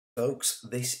Folks,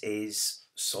 this is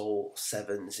SOL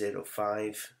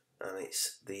 705 and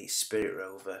it's the Spirit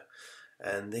Rover,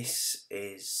 and this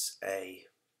is a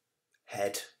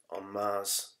head on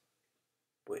Mars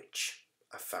which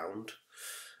I found.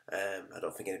 I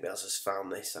don't think anybody else has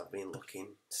found this. I've been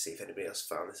looking to see if anybody else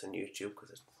found this on YouTube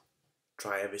because I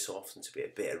try every so often to be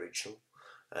a bit original.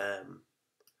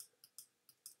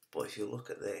 But if you look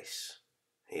at this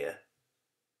here,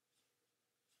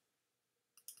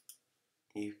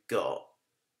 you've got,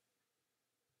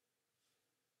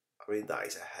 I mean, that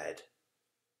is a head.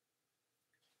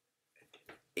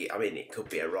 I mean, it could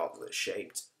be a rock that's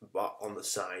shaped but on the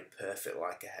side perfect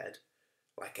like a head,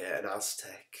 like an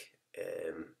Aztec,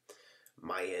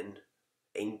 Mayan,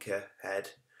 Inca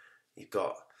head. You've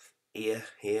got ear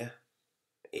here,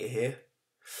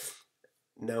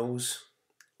 nose,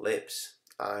 lips,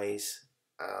 eyes,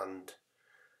 and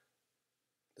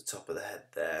the top of the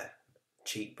head there,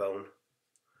 cheekbone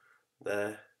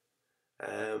there.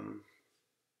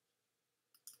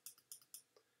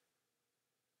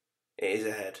 It is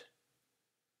a head.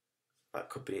 That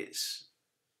could be its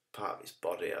part of its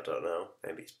body, I don't know.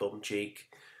 Maybe it's bum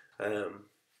cheek. But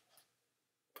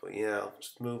yeah, I'll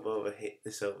just move over, hit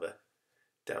this over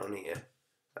down here,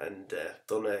 and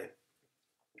done a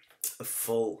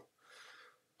full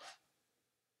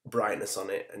brightness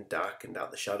on it and darkened out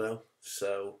the shadow.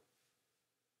 So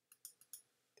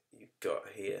you've got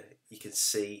here, you can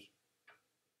see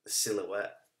the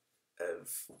silhouette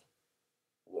of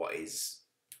what is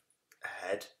a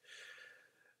head.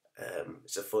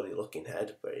 It's a funny looking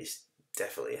head, but it's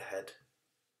definitely a head.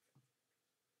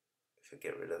 If I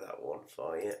get rid of that one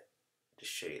for you,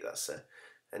 just show you that's a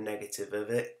negative of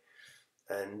it.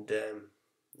 And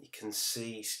you can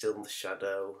see still in the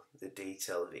shadow the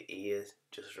detail of the ear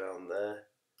just around there.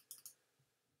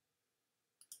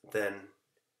 Then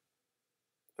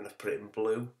when I put it in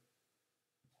blue,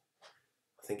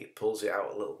 I think it pulls it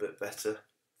out a little bit better.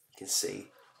 You can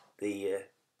see the ear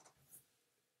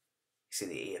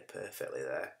perfectly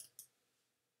there.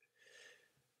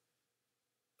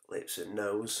 Lips and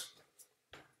nose,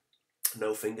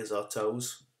 no fingers or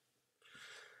toes.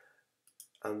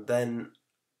 And then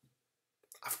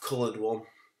I've coloured one.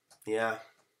 Yeah,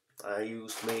 I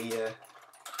used me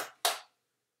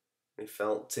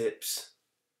felt tips,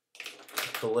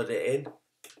 coloured it in.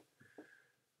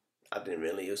 I didn't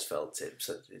really use felt tips,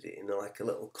 I did it in like a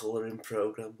little colouring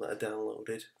program that I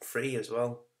downloaded, free as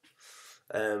well.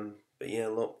 But yeah,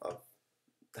 look,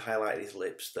 I've highlighted his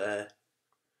lips there,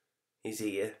 his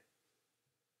ear.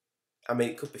 I mean,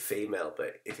 it could be female,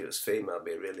 but if it was female, it'd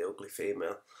be a really ugly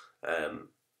female.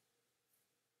 I'm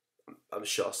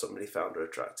sure somebody found her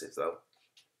attractive though.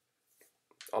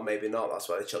 Or maybe not, that's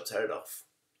why they chopped her head off.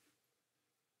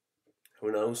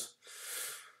 Who knows?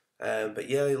 But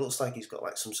yeah, it looks like he's got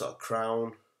like some sort of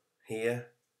crown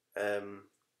here.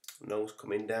 Nose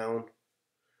coming down.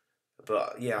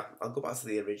 But yeah, I'll go back to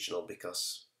the original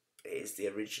because it is the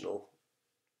original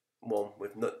one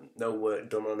with no work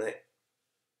done on it.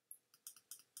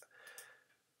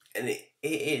 And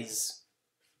it's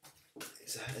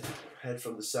a head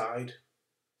from the side.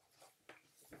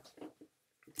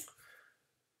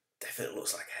 Definitely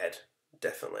looks like a head,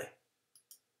 definitely.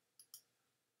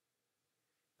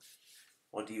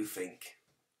 What do you think?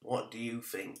 What do you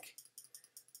think?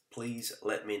 Please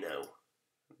let me know.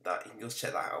 That you can just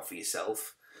check that out for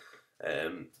yourself.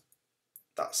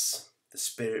 That's the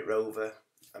Spirit Rover,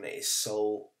 and it is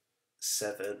SOL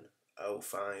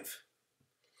 705.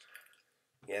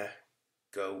 Yeah,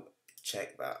 go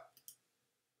check that.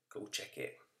 Go check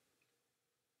it,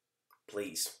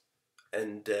 please.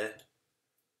 And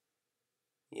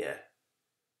yeah,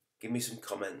 give me some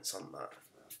comments on that.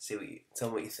 Tell me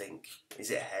what you think.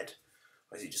 Is it a head,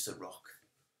 or is it just a rock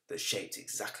that's shaped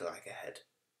exactly like a head?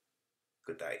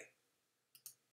 Good day.